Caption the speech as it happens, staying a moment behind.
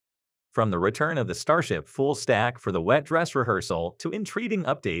From the return of the Starship full stack for the wet dress rehearsal to intriguing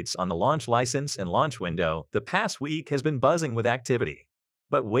updates on the launch license and launch window, the past week has been buzzing with activity.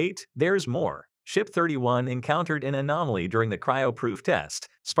 But wait, there's more. Ship 31 encountered an anomaly during the cryo-proof test,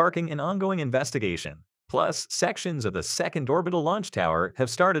 sparking an ongoing investigation. Plus, sections of the second orbital launch tower have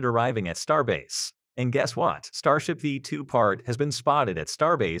started arriving at Starbase. And guess what? Starship V2 part has been spotted at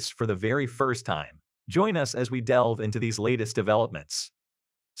Starbase for the very first time. Join us as we delve into these latest developments.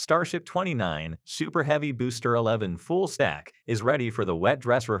 Starship 29 Super Heavy Booster 11 full stack is ready for the wet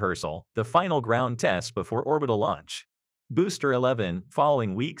dress rehearsal, the final ground test before orbital launch. Booster 11,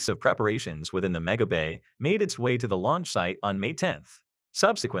 following weeks of preparations within the Mega Bay, made its way to the launch site on May 10th.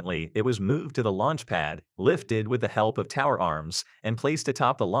 Subsequently, it was moved to the launch pad, lifted with the help of tower arms, and placed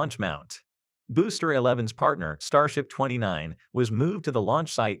atop the launch mount. Booster 11's partner, Starship 29, was moved to the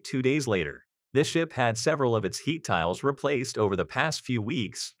launch site 2 days later. This ship had several of its heat tiles replaced over the past few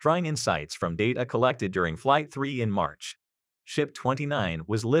weeks, drawing insights from data collected during Flight 3 in March. Ship 29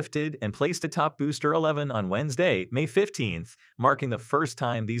 was lifted and placed atop Booster 11 on Wednesday, May 15th, marking the first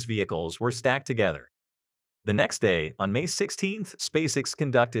time these vehicles were stacked together. The next day, on May 16th, SpaceX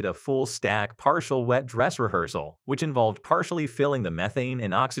conducted a full-stack partial wet dress rehearsal, which involved partially filling the methane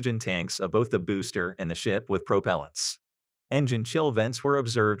and oxygen tanks of both the booster and the ship with propellants. Engine chill vents were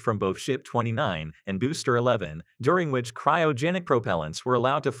observed from both Ship 29 and Booster 11, during which cryogenic propellants were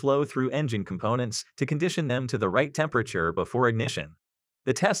allowed to flow through engine components to condition them to the right temperature before ignition.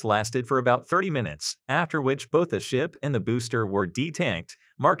 The test lasted for about 30 minutes, after which both the ship and the booster were detanked,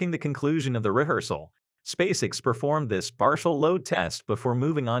 marking the conclusion of the rehearsal. SpaceX performed this partial load test before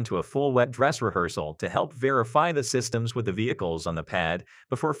moving on to a full wet dress rehearsal to help verify the systems with the vehicles on the pad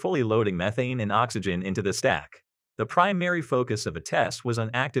before fully loading methane and oxygen into the stack. The primary focus of the test was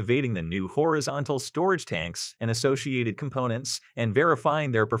on activating the new horizontal storage tanks and associated components and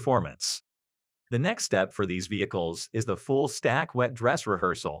verifying their performance. The next step for these vehicles is the full-stack wet dress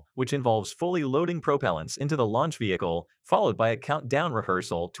rehearsal, which involves fully loading propellants into the launch vehicle, followed by a countdown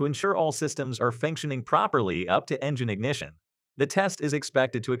rehearsal to ensure all systems are functioning properly up to engine ignition. The test is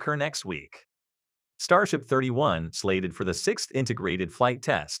expected to occur next week. Starship 31, slated for the 6th integrated flight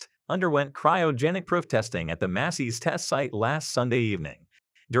test, underwent cryogenic proof testing at the Massey's test site last Sunday evening.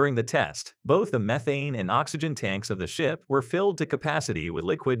 During the test, both the methane and oxygen tanks of the ship were filled to capacity with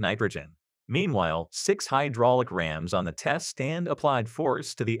liquid nitrogen. Meanwhile, 6 hydraulic rams on the test stand applied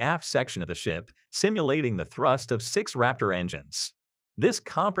force to the aft section of the ship, simulating the thrust of 6 Raptor engines. This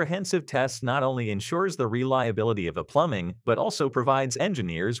comprehensive test not only ensures the reliability of the plumbing, but also provides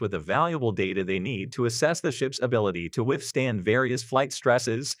engineers with the valuable data they need to assess the ship's ability to withstand various flight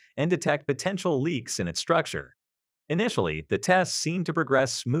stresses and detect potential leaks in its structure. Initially, the tests seemed to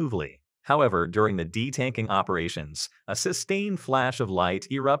progress smoothly. However, during the detanking operations, a sustained flash of light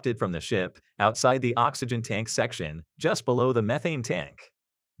erupted from the ship outside the oxygen tank section, just below the methane tank.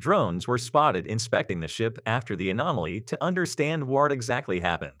 Drones were spotted inspecting the ship after the anomaly to understand what exactly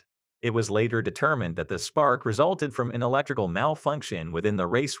happened. It was later determined that the spark resulted from an electrical malfunction within the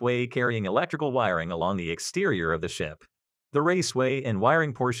raceway carrying electrical wiring along the exterior of the ship. The raceway and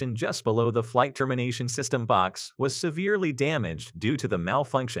wiring portion just below the flight termination system box was severely damaged due to the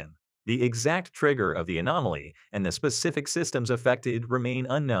malfunction. The exact trigger of the anomaly and the specific systems affected remain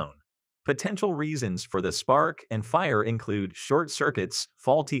unknown. Potential reasons for the spark and fire include short circuits,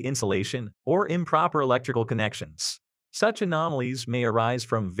 faulty insulation, or improper electrical connections. Such anomalies may arise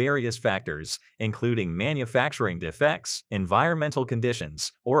from various factors, including manufacturing defects, environmental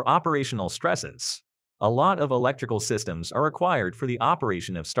conditions, or operational stresses. A lot of electrical systems are required for the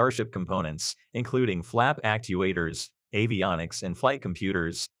operation of Starship components, including flap actuators, avionics and flight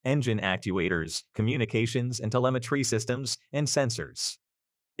computers, engine actuators, communications and telemetry systems, and sensors.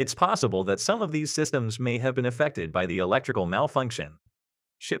 It's possible that some of these systems may have been affected by the electrical malfunction.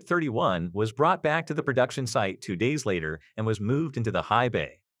 Ship 31 was brought back to the production site 2 days later and was moved into the high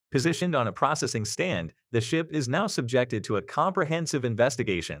bay. Positioned on a processing stand, the ship is now subjected to a comprehensive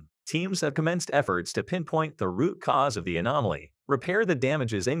investigation. Teams have commenced efforts to pinpoint the root cause of the anomaly, repair the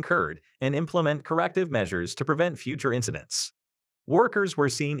damages incurred, and implement corrective measures to prevent future incidents. Workers were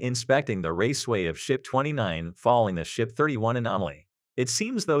seen inspecting the raceway of Ship 29 following the Ship 31 anomaly. It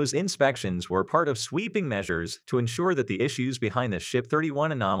seems those inspections were part of sweeping measures to ensure that the issues behind the Ship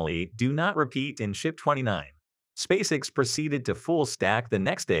 31 anomaly do not repeat in Ship 29. SpaceX proceeded to full stack the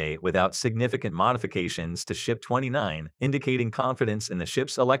next day without significant modifications to Ship 29, indicating confidence in the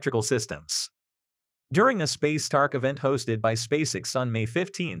ship's electrical systems. During a Space Talk event hosted by SpaceX on May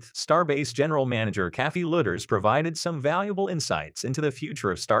 15th, Starbase General Manager Kathy Lueders provided some valuable insights into the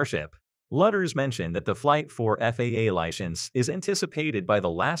future of Starship. Lutters mentioned that the Flight 4 FAA license is anticipated by the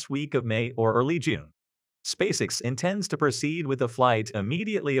last week of May or early June. SpaceX intends to proceed with the flight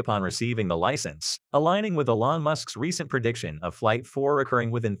immediately upon receiving the license, aligning with Elon Musk's recent prediction of Flight 4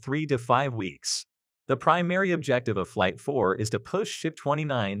 occurring within 3 to 5 weeks. The primary objective of Flight 4 is to push Ship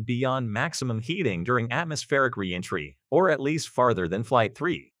 29 beyond maximum heating during atmospheric re-entry, or at least farther than Flight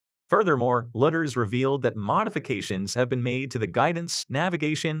 3. Furthermore, Lutters revealed that modifications have been made to the guidance,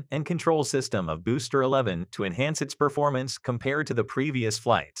 navigation, and control system of Booster 11 to enhance its performance compared to the previous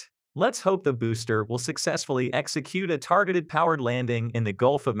flight. Let's hope the booster will successfully execute a targeted powered landing in the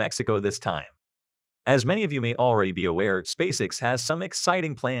Gulf of Mexico this time. As many of you may already be aware, SpaceX has some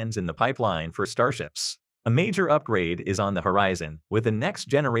exciting plans in the pipeline for Starships. A major upgrade is on the horizon, with the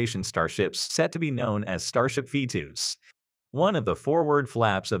next-generation Starships set to be known as Starship V2s. One of the forward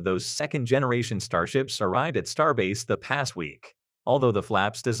flaps of those second-generation Starships arrived at Starbase the past week. Although the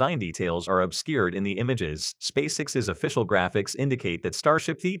flap's design details are obscured in the images, SpaceX's official graphics indicate that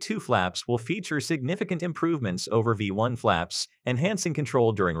Starship V2 flaps will feature significant improvements over V1 flaps, enhancing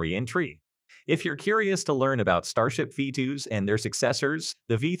control during re-entry. If you're curious to learn about Starship V2s and their successors,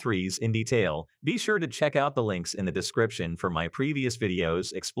 the V3s, in detail, be sure to check out the links in the description for my previous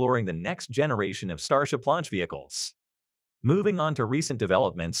videos exploring the next generation of Starship launch vehicles. Moving on to recent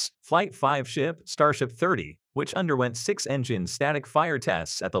developments, Flight 5 ship, Starship 30, which underwent 6-engine static fire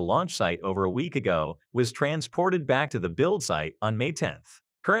tests at the launch site over a week ago, was transported back to the build site on May 10th.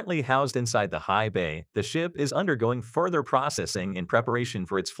 Currently housed inside the high bay, the ship is undergoing further processing in preparation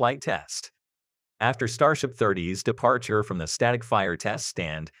for its flight test. After Starship 30's departure from the static fire test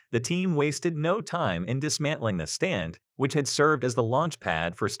stand, the team wasted no time in dismantling the stand, which had served as the launch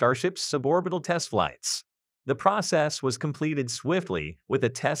pad for Starship's suborbital test flights. The process was completed swiftly, with the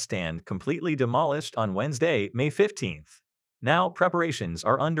test stand completely demolished on Wednesday, May 15th. Now preparations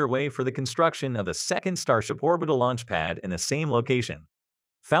are underway for the construction of the second Starship orbital launch pad in the same location.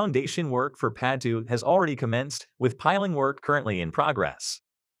 Foundation work for Pad 2 has already commenced, with piling work currently in progress.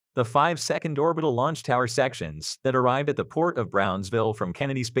 The 5 second orbital launch tower sections that arrived at the port of Brownsville from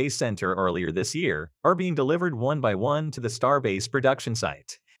Kennedy Space Center earlier this year are being delivered one by one to the Starbase production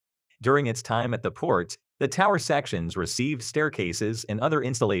site. During its time at the port, the tower sections received staircases and other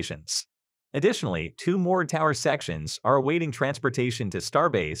installations. Additionally, 2 more tower sections are awaiting transportation to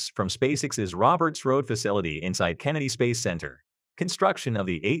Starbase from SpaceX's Roberts Road facility inside Kennedy Space Center. Construction of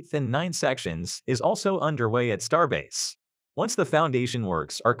the 8th and 9th sections is also underway at Starbase. Once the foundation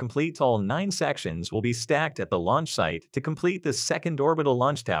works are complete, all 9 sections will be stacked at the launch site to complete the second orbital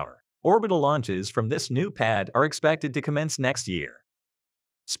launch tower. Orbital launches from this new pad are expected to commence next year.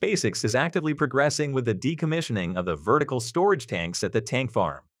 SpaceX is actively progressing with the decommissioning of the vertical storage tanks at the tank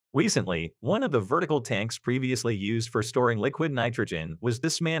farm. Recently, one of the vertical tanks previously used for storing liquid nitrogen was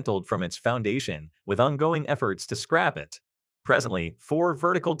dismantled from its foundation, with ongoing efforts to scrap it. Presently, 4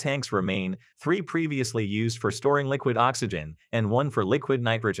 vertical tanks remain, 3 previously used for storing liquid oxygen, and 1 for liquid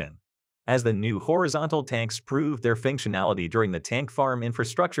nitrogen. As the new horizontal tanks proved their functionality during the tank farm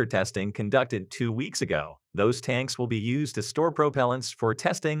infrastructure testing conducted 2 weeks ago, those tanks will be used to store propellants for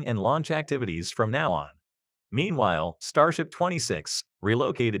testing and launch activities from now on. Meanwhile, Starship 26,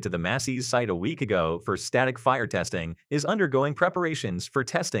 relocated to the Massey's site a week ago for static fire testing, is undergoing preparations for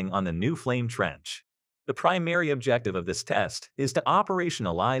testing on the new flame trench. The primary objective of this test is to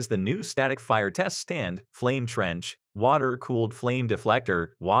operationalize the new static fire test stand, flame trench, water-cooled flame deflector,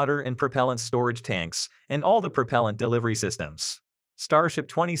 water and propellant storage tanks, and all the propellant delivery systems. Starship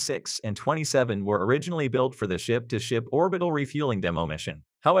 26 and 27 were originally built for the ship-to-ship orbital refueling demo mission.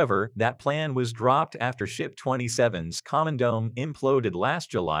 However, that plan was dropped after Ship 27's common dome imploded last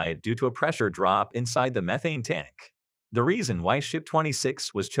July due to a pressure drop inside the methane tank. The reason why Ship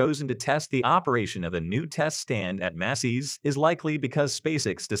 26 was chosen to test the operation of the new test stand at Massey's is likely because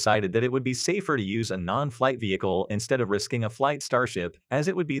SpaceX decided that it would be safer to use a non-flight vehicle instead of risking a flight Starship, as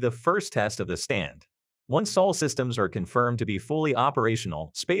it would be the first test of the stand. Once all systems are confirmed to be fully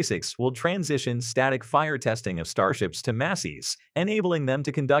operational, SpaceX will transition static fire testing of Starships to Massey's, enabling them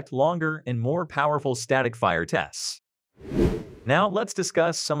to conduct longer and more powerful static fire tests. Now let's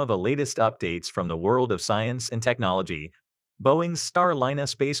discuss some of the latest updates from the world of science and technology. Boeing's Starliner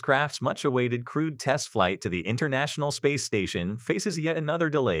spacecraft's much-awaited crewed test flight to the International Space Station faces yet another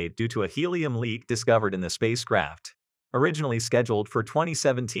delay due to a helium leak discovered in the spacecraft. Originally scheduled for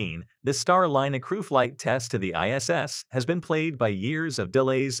 2017, the Starliner crew flight test to the ISS has been plagued by years of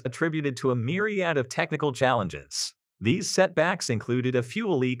delays attributed to a myriad of technical challenges. These setbacks included a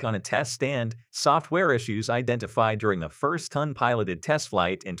fuel leak on a test stand, software issues identified during the first unpiloted test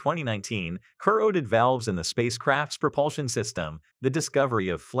flight in 2019, corroded valves in the spacecraft's propulsion system, the discovery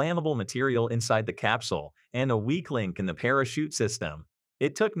of flammable material inside the capsule, and a weak link in the parachute system.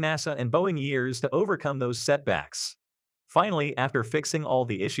 It took NASA and Boeing years to overcome those setbacks. Finally, after fixing all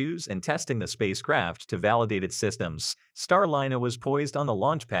the issues and testing the spacecraft to validate its systems, Starliner was poised on the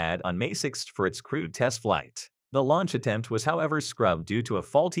launch pad on May 6 for its crewed test flight. The launch attempt was however scrubbed due to a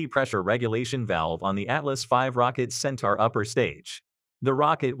faulty pressure regulation valve on the Atlas V rocket's Centaur upper stage. The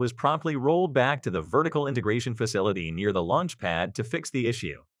rocket was promptly rolled back to the vertical integration facility near the launch pad to fix the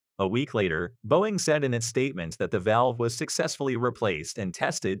issue. A week later, Boeing said in its statement that the valve was successfully replaced and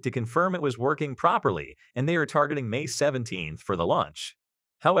tested to confirm it was working properly, and they are targeting May 17 for the launch.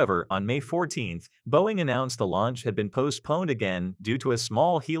 However, on May 14, Boeing announced the launch had been postponed again due to a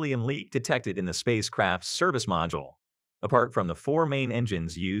small helium leak detected in the spacecraft's service module. Apart from the four main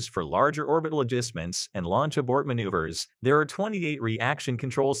engines used for larger orbital adjustments and launch abort maneuvers, there are 28 reaction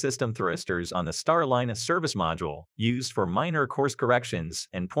control system thrusters on the Starliner service module, used for minor course corrections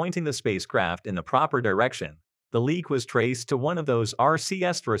and pointing the spacecraft in the proper direction. The leak was traced to one of those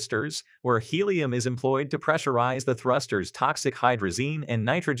RCS thrusters, where helium is employed to pressurize the thruster's toxic hydrazine and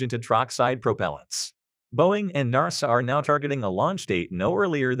nitrogen tetroxide propellants. Boeing and NASA are now targeting a launch date no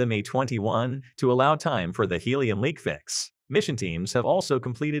earlier than May 21 to allow time for the helium leak fix. Mission teams have also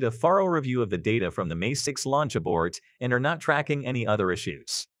completed a thorough review of the data from the May 6 launch abort and are not tracking any other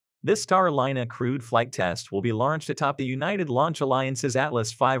issues. This Starliner crewed flight test will be launched atop the United Launch Alliance's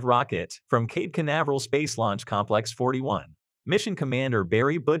Atlas V rocket from Cape Canaveral Space Launch Complex 41. Mission Commander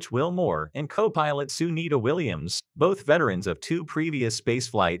Barry Butch Wilmore and co-pilot Sunita Williams, both veterans of two previous space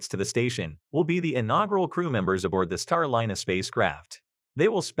flights to the station, will be the inaugural crew members aboard the Starliner spacecraft. They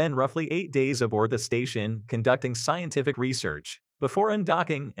will spend roughly 8 days aboard the station conducting scientific research, before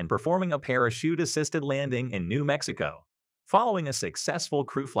undocking and performing a parachute-assisted landing in New Mexico. Following a successful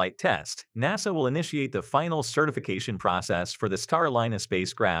crew flight test, NASA will initiate the final certification process for the Starliner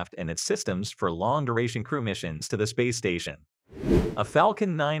spacecraft and its systems for long-duration crew missions to the space station. A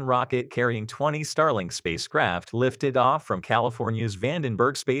Falcon 9 rocket carrying 20 Starlink spacecraft lifted off from California's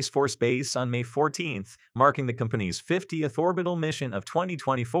Vandenberg Space Force Base on May 14, marking the company's 50th orbital mission of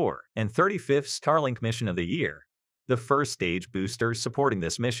 2024 and 35th Starlink mission of the year. The first stage booster supporting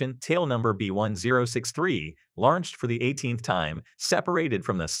this mission, tail number B1063, launched for the 18th time, separated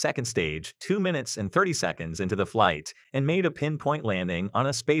from the second stage 2 minutes and 30 seconds into the flight and made a pinpoint landing on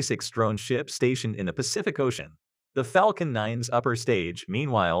a SpaceX drone ship stationed in the Pacific Ocean. The Falcon 9's upper stage,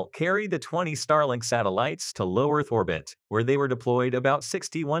 meanwhile, carried the 20 Starlink satellites to low Earth orbit, where they were deployed about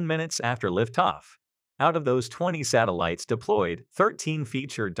 61 minutes after liftoff. Out of those 20 satellites deployed, 13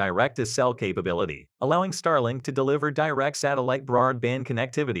 featured direct-to-cell capability, allowing Starlink to deliver direct satellite broadband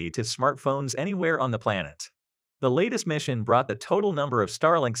connectivity to smartphones anywhere on the planet. The latest mission brought the total number of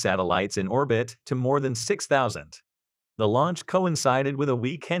Starlink satellites in orbit to more than 6,000. The launch coincided with a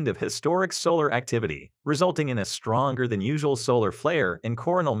weekend of historic solar activity, resulting in a stronger than usual solar flare and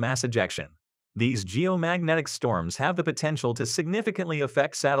coronal mass ejection. These geomagnetic storms have the potential to significantly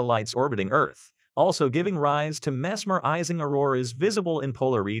affect satellites orbiting Earth, also giving rise to mesmerizing auroras visible in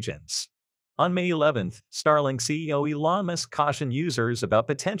polar regions. On May 11, Starlink CEO Elon Musk cautioned users about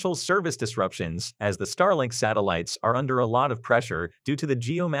potential service disruptions as the Starlink satellites are under a lot of pressure due to the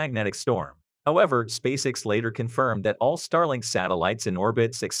geomagnetic storm. However, SpaceX later confirmed that all Starlink satellites in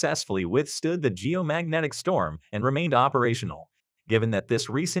orbit successfully withstood the geomagnetic storm and remained operational. Given that this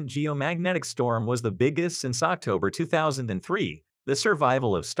recent geomagnetic storm was the biggest since October 2003, the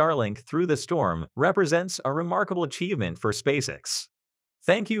survival of Starlink through the storm represents a remarkable achievement for SpaceX.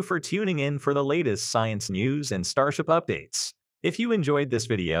 Thank you for tuning in for the latest science news and Starship updates. If you enjoyed this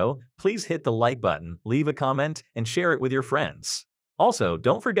video, please hit the like button, leave a comment, and share it with your friends. Also,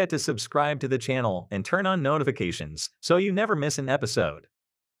 don't forget to subscribe to the channel and turn on notifications so you never miss an episode.